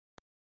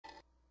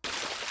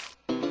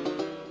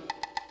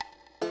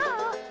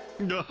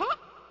Want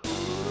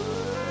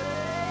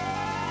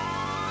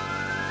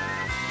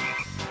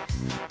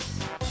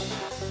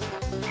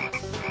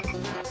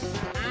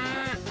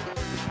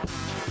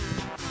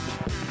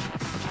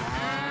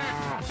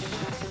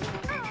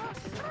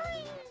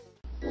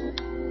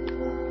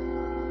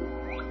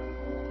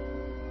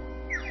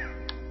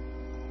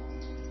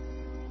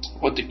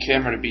the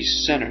camera to be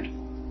centered.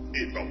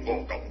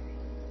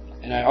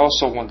 And I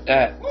also want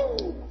that.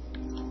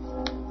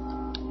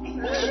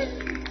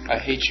 I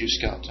hate you,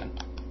 skeleton.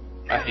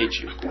 I hate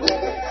you.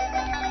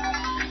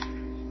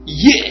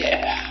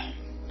 Yeah!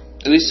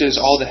 At least there's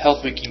all the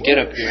health we can get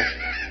up here.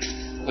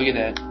 Look at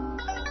that.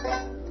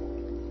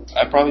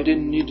 I probably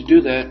didn't need to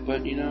do that,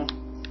 but you know.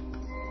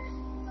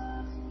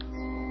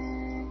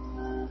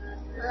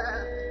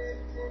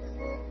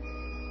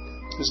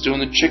 It's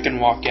doing the chicken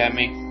walk at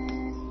me.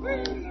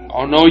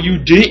 Oh no, you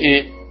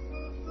didn't!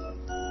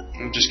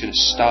 I'm just gonna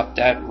stop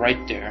that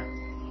right there.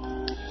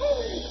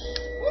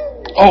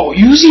 Oh,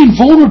 using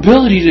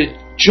invulnerability to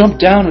jump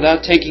down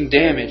without taking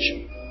damage.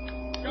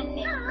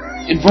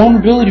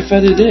 Invulnerability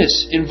feather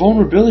this.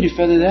 Invulnerability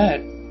feather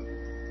that.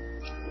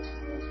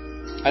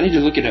 I need to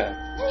look at a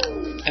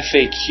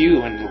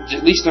FAQ and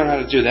at least learn how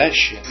to do that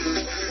shit.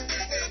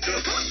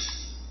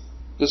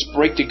 Let's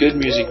break the good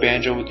music,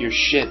 Banjo, with your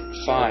shit.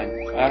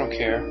 Fine. I don't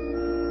care.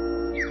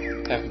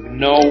 Have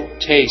no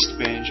taste,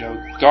 Banjo.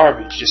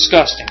 Garbage.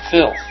 Disgusting.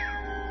 Filth.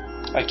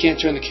 I can't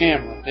turn the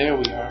camera. There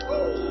we are.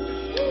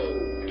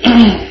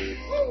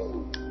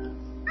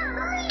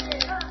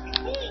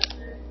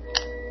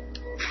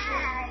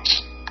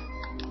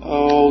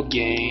 Oh,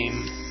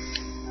 game.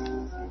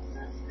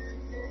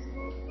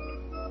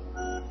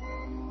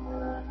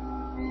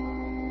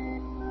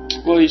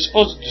 Well, you're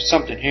supposed to do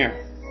something here.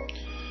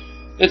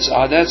 It's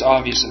that's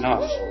obvious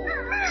enough.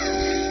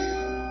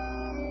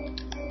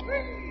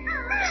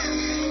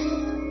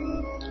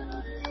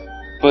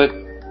 But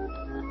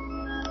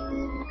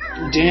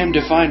damned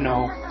if I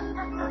know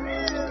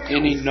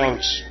any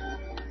notes.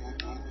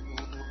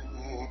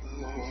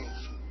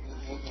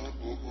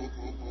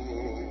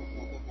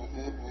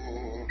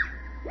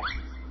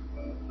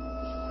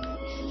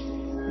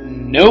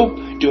 Nope.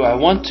 Do I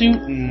want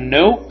to?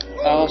 Nope.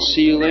 I'll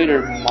see you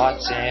later,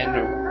 Motzan.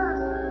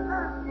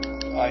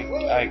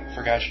 I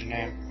forgot your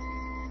name.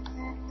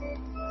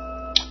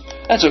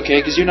 That's okay,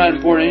 because you're not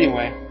important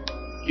anyway.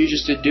 You're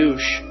just a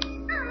douche.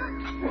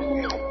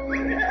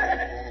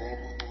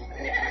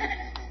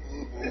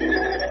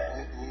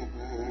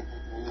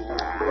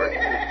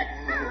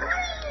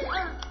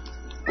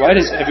 Why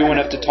does everyone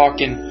have to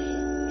talk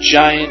in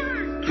giant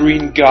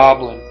green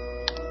goblin?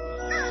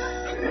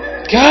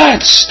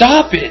 God,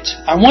 stop it!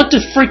 I want the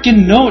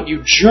freaking note,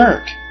 you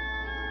jerk!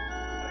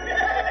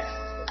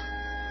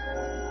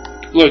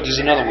 Look, there's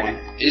another one.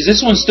 Is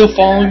this one still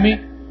following me?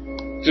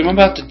 Because I'm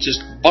about to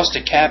just bust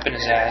a cap in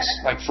his ass,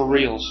 like for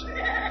reals.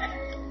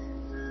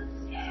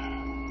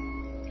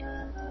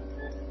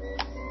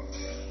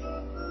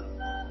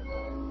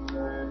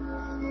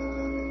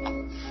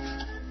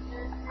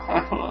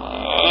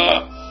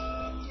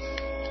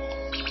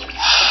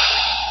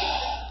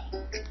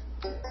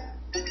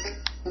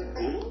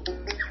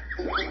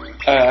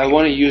 I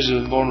want to use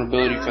a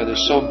vulnerability feather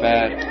so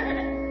bad.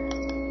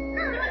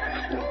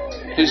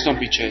 Please don't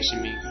be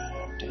chasing me.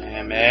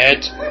 Damn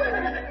it.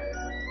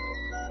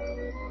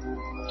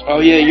 Oh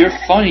yeah, you're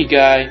funny,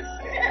 guy.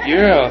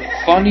 You're a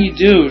funny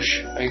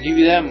douche. I give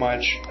you that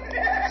much.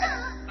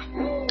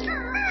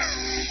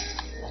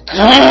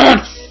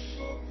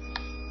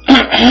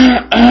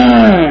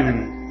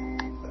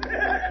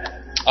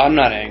 I'm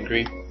not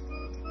angry.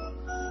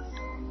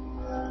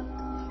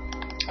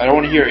 I don't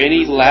want to hear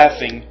any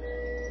laughing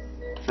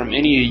from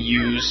any of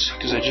yous,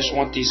 because I just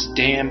want these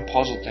damn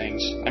puzzle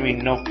things. I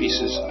mean, no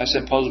pieces. I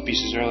said puzzle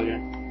pieces earlier,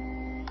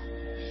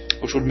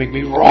 which would make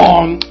me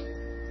wrong.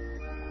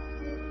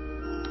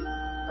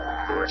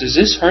 Does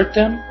this hurt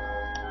them?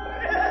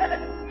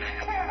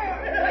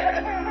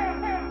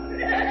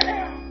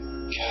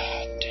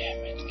 God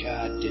damn it,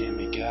 god damn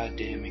it, god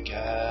damn it,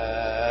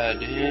 god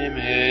damn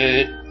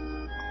it.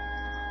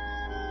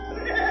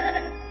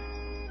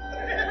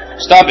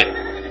 Stop it!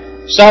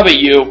 Stop it,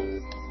 you!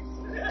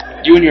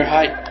 You and your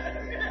height.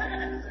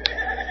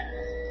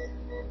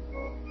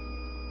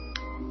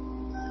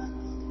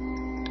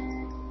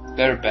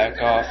 Better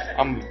back off.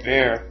 I'm a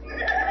bear.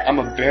 I'm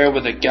a bear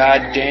with a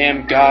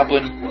goddamn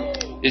goblin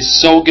is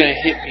so gonna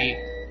hit me.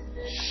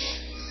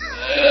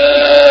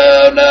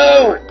 Oh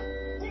no!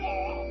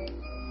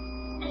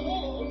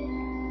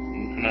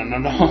 No, no,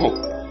 no.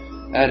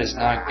 That is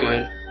not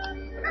good.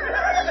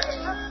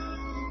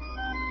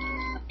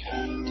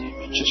 God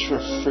damn it, just for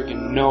a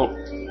friggin' note.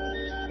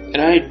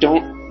 And I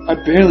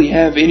barely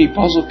have any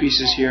puzzle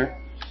pieces here.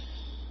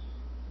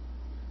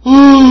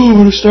 Oh, I'm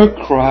gonna start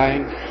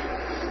crying.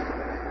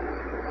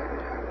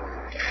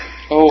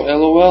 Oh,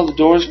 LOL, the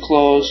door's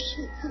closed.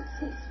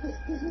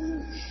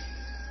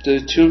 Do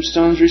the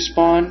tombstones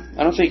respawn?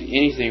 I don't think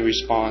anything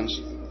respawns.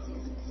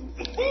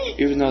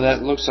 Even though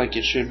that looks like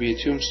it should be a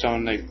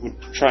tombstone that would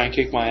try and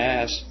kick my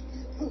ass.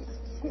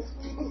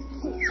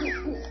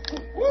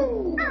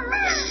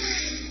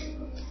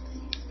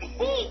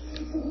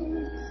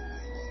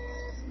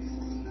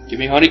 Give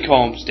me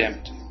honeycombs, damn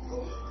it.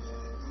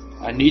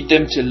 I need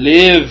them to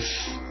live.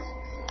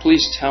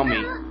 Please tell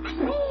me.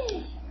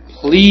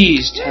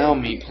 Please tell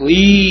me.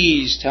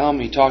 Please tell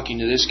me talking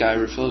to this guy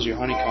refills your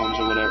honeycombs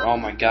or whatever. Oh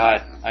my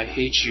god. I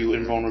hate you,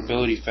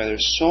 invulnerability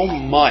feathers, so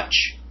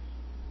much.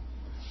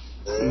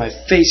 My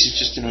face is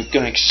just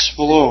gonna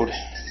explode.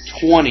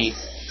 20.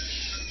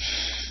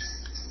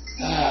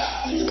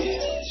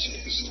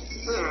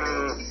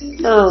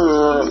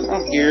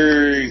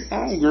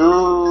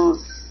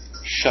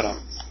 Shut up.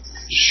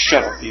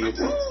 Shut up, you.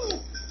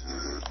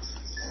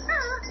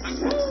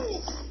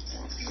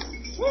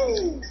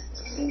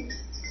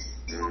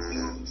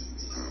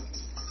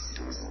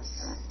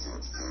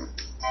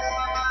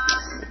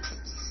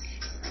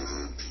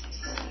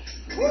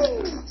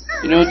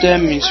 You know what that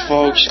means,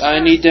 folks? I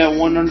need that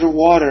one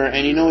underwater,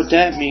 and you know what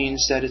that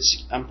means? That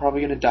I'm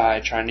probably gonna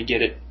die trying to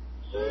get it.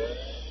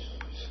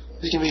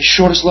 This is gonna be the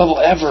shortest level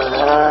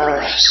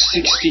ever.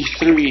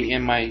 63,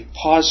 and my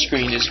pause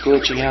screen is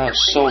glitching out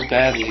so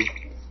badly.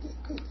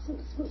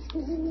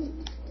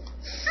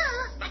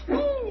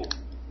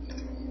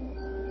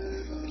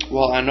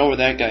 Well, I know where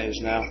that guy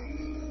is now.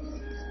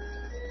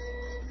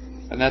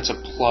 And that's a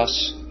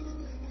plus.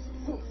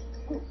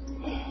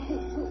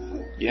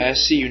 Yeah, I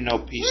see you, no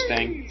peace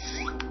thing.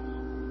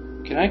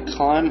 Can I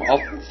climb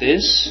up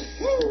this?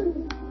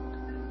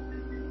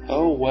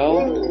 Oh,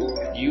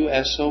 well, you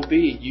SOB.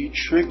 You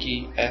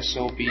tricky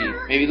SOB.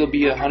 Maybe there'll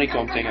be a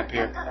honeycomb thing up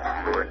here.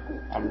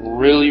 I'm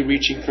really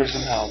reaching for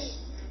some help.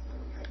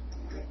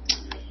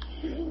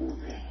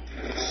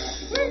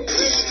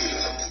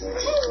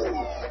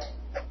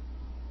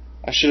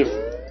 I should have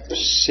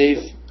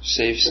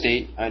save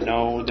state. I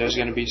know there's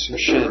gonna be some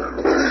shit.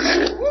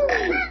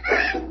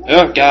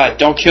 Oh god,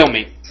 don't kill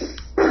me.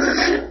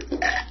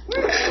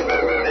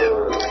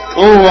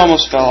 Oh, I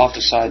almost fell off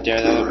the side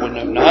there. That wouldn't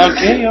have. No,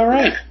 okay,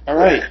 alright.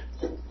 Alright.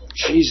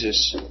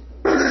 Jesus.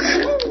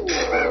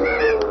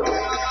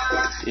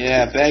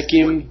 Yeah, back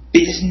in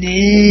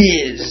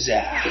business.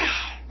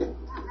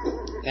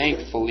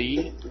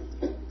 Thankfully.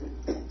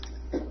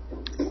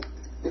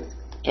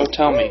 Don't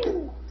tell me.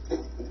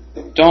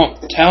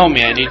 Don't tell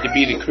me I need to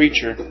be the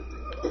creature.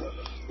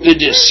 The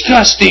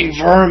disgusting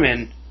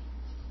vermin.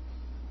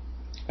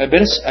 I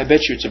bet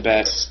you it's a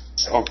bat.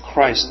 Oh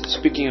Christ!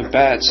 Speaking of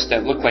bats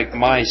that look like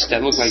mice,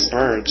 that look like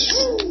birds.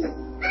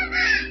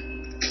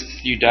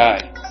 You die.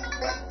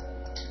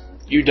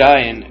 You die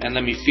and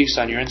let me feast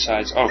on your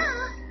insides. Oh.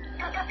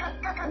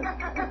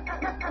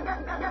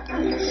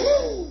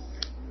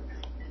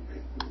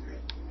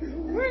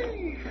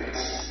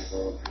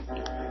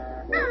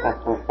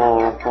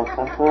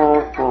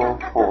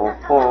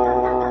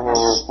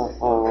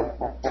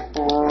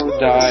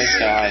 Die,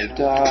 die,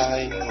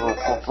 die.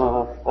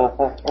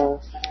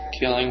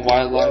 Killing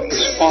wildlife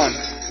is fun.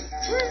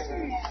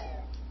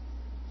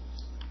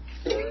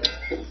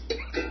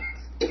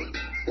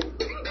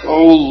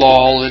 Oh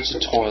lol, it's a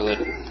toilet.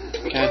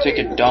 Can I take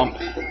a dump?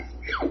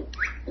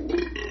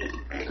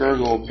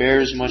 Gurgle,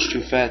 bear is much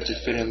too fat to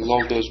fit in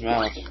Logo's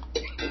mouth.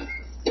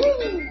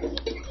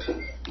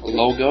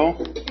 Logo?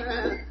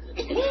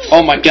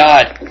 Oh my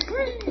god!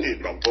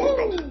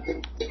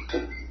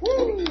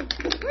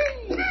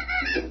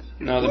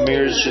 No, the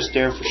mirror is just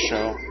there for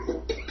show.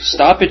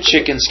 Stop it,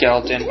 chicken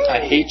skeleton. I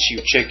hate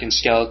you, chicken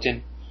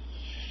skeleton.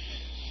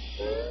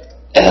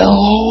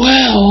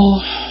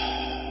 LOL.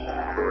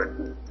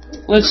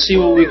 Let's see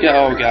what we got.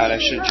 Oh god, I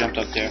should have jumped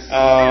up there.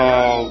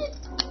 Oh,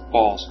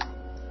 balls.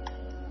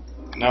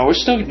 No, we're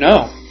still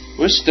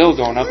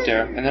going up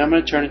there. And then I'm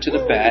going to turn into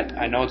the bat.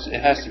 I know it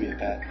has to be a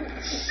bat.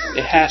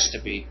 It has to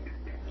be.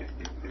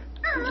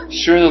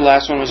 Sure, the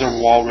last one was a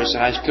walrus,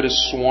 and I could have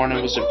sworn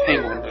it was a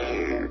penguin.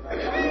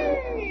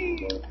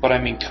 But I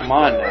mean, come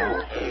on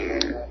now.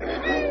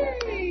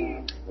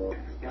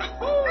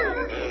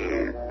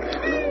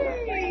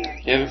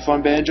 You having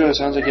fun, Banjo? It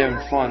sounds like you're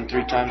having fun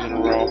 3 times in a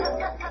row.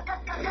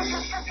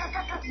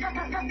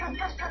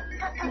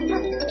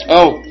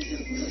 Oh!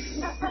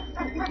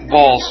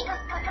 Balls.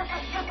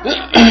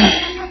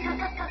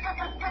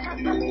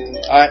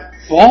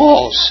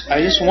 Balls! I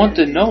just want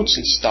the notes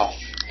and stuff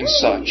and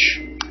such.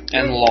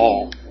 And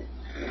lol.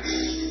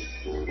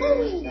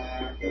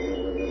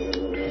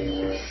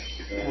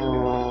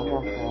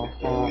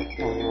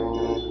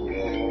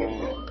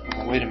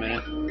 Wait a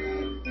minute.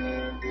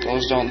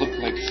 Those don't look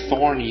like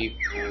thorny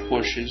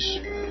bushes.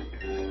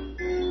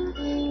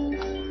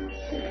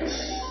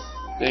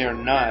 They are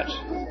not.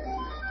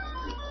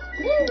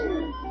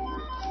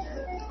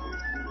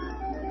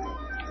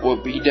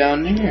 What be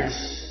down there?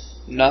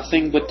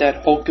 Nothing but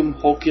that hokum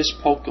hocus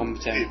pokum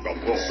thing.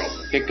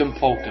 Hickum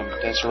pokum,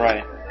 that's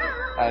right.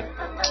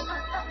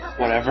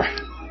 Whatever.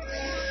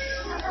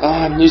 Oh,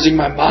 I'm losing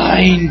my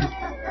mind.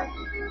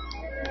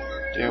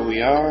 There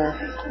we are.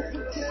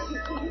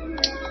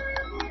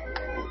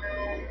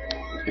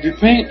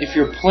 If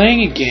you're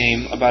playing a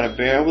game about a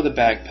bear with a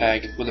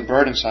backpack with a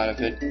bird inside of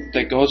it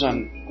that goes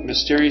on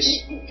mysterious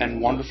and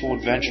wonderful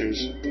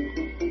adventures,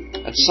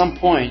 at some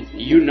point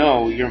you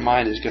know your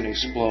mind is going to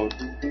explode.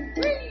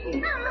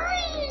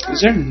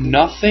 Is there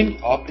nothing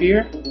up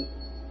here?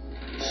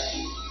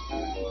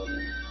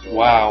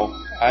 Wow.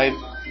 I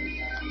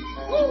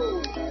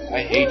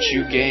hate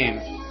you, game.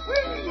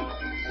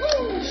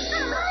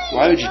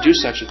 Why would you do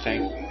such a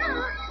thing?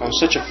 I was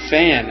such a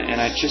fan,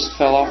 and I just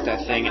fell off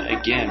that thing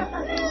again.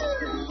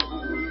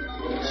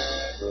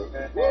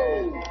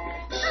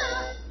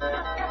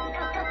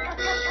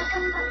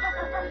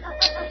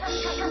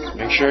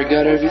 Make sure I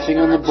got everything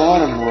on the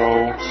bottom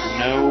row.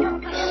 No.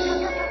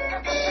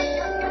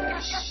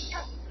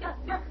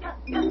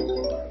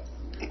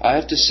 I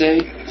have to say,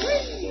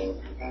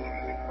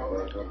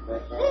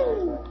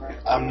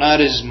 I'm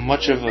not as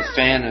much of a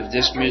fan of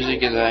this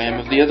music as I am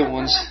of the other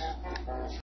ones.